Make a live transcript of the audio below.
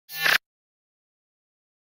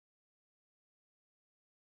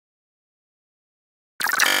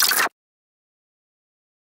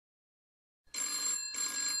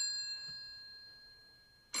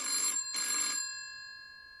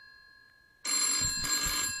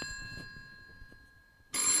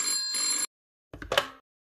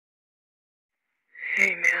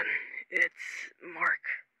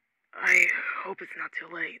hope it's not too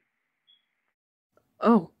late.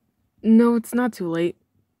 Oh, no, it's not too late.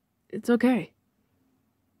 It's okay.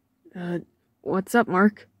 What's up,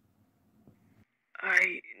 Mark?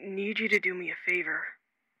 I need you to do me a favor.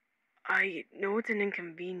 I know it's an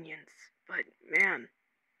inconvenience, but man,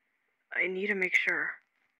 I need to make sure.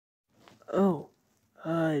 Oh,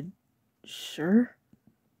 sure?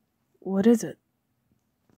 What is it?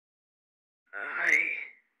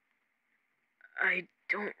 I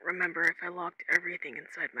don't remember if I locked everything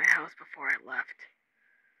inside my house before I left.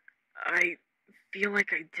 I feel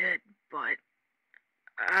like I did, but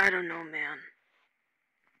I don't know, man.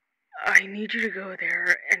 I need you to go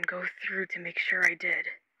there and go through to make sure I did.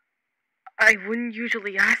 I wouldn't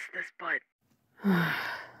usually ask this, but...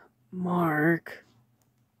 Mark,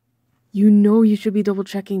 you know you should be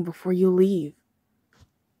double-checking before you leave.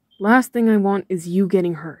 Last thing I want is you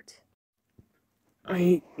getting hurt.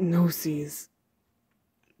 I know, Cez.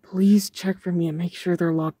 Please check for me and make sure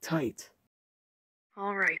they're locked tight.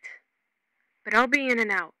 Alright. But I'll be in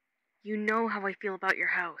and out. You know how I feel about your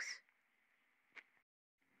house.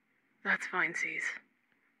 That's fine, Cez.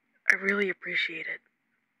 I really appreciate it.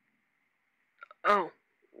 Oh,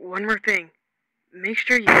 one more thing. Make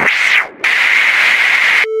sure you...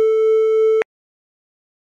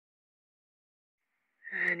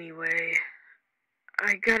 Anyway,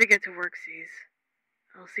 I gotta get to work, Cez.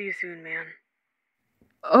 I'll see you soon, man.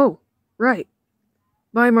 Oh, right.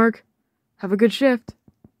 Bye, Mark. Have a good shift.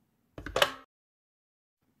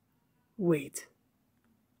 Wait.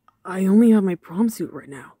 I only have my prom suit right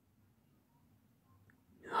now.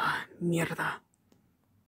 Mierda.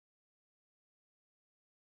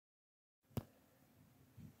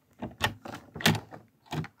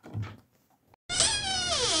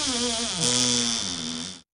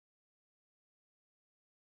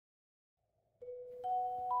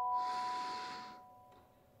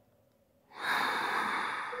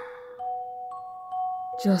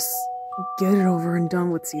 Just get it over and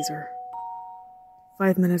done with, Cesar.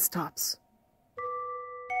 5 minutes tops.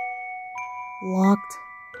 Locked.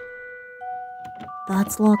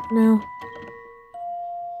 That's locked now.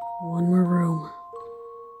 One more room.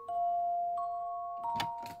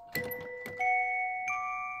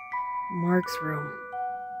 Mark's room.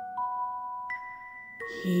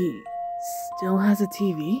 He still has a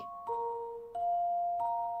TV?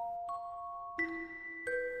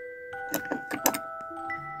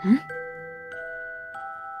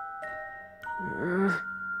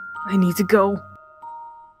 I need to go.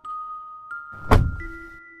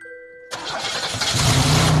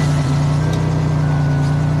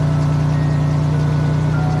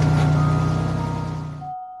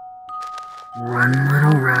 Run,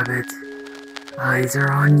 little rabbit. Eyes are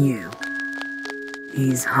on you.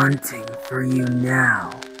 He's hunting for you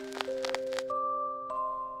now.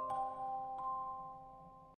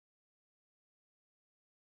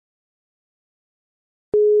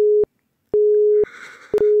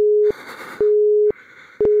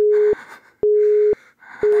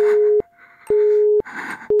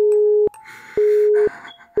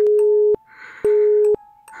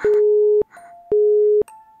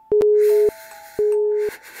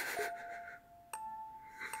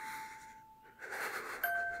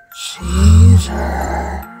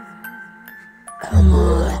 Cesar, come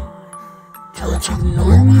on, don't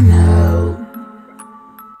ignore me now.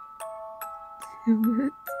 Damn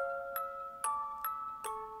it.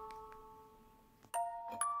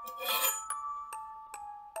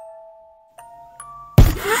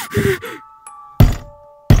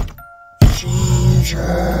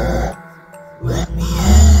 Cesar, let me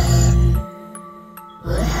in. I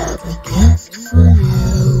have a gift for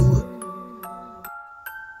you.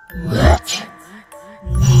 Let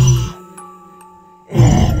me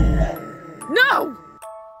in. No!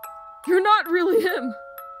 You're not really him,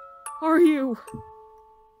 are you?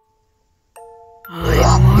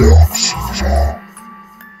 I'm your Cesar.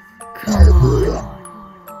 Come on.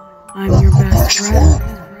 I'm your best friend,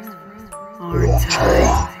 aren't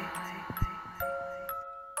I?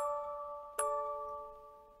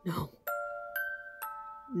 No.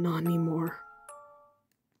 Not anymore.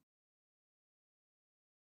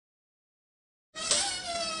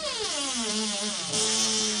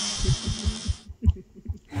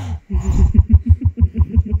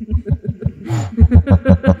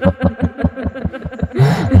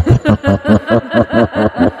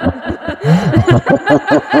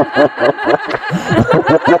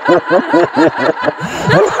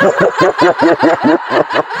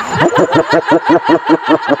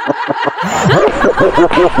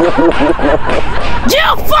 You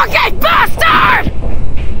fucking bastard!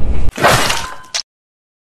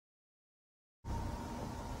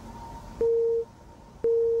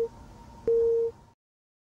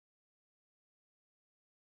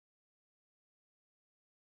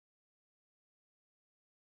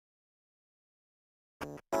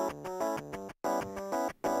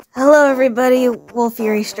 Hello everybody, Wolf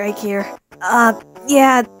Fury Strike here.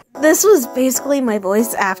 Yeah, this was basically my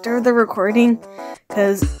voice after the recording,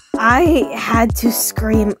 because I had to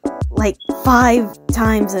scream like 5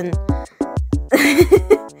 times and...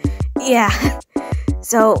 yeah.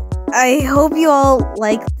 So, I hope you all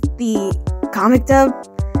liked the comic dub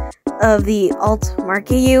of the Alt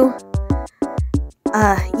Market U.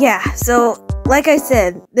 Yeah, so, like I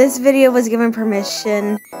said, this video was given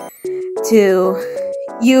permission to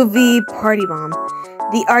UVPartyBomb.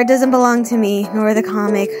 The art doesn't belong to me, nor the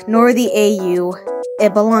comic, nor the AU.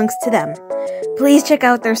 It belongs to them. Please check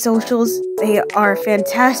out their socials. They are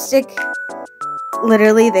fantastic.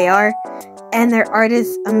 Literally, they are. And their art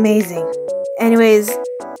is amazing. Anyways,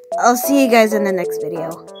 I'll see you guys in the next video.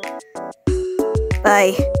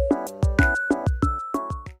 Bye.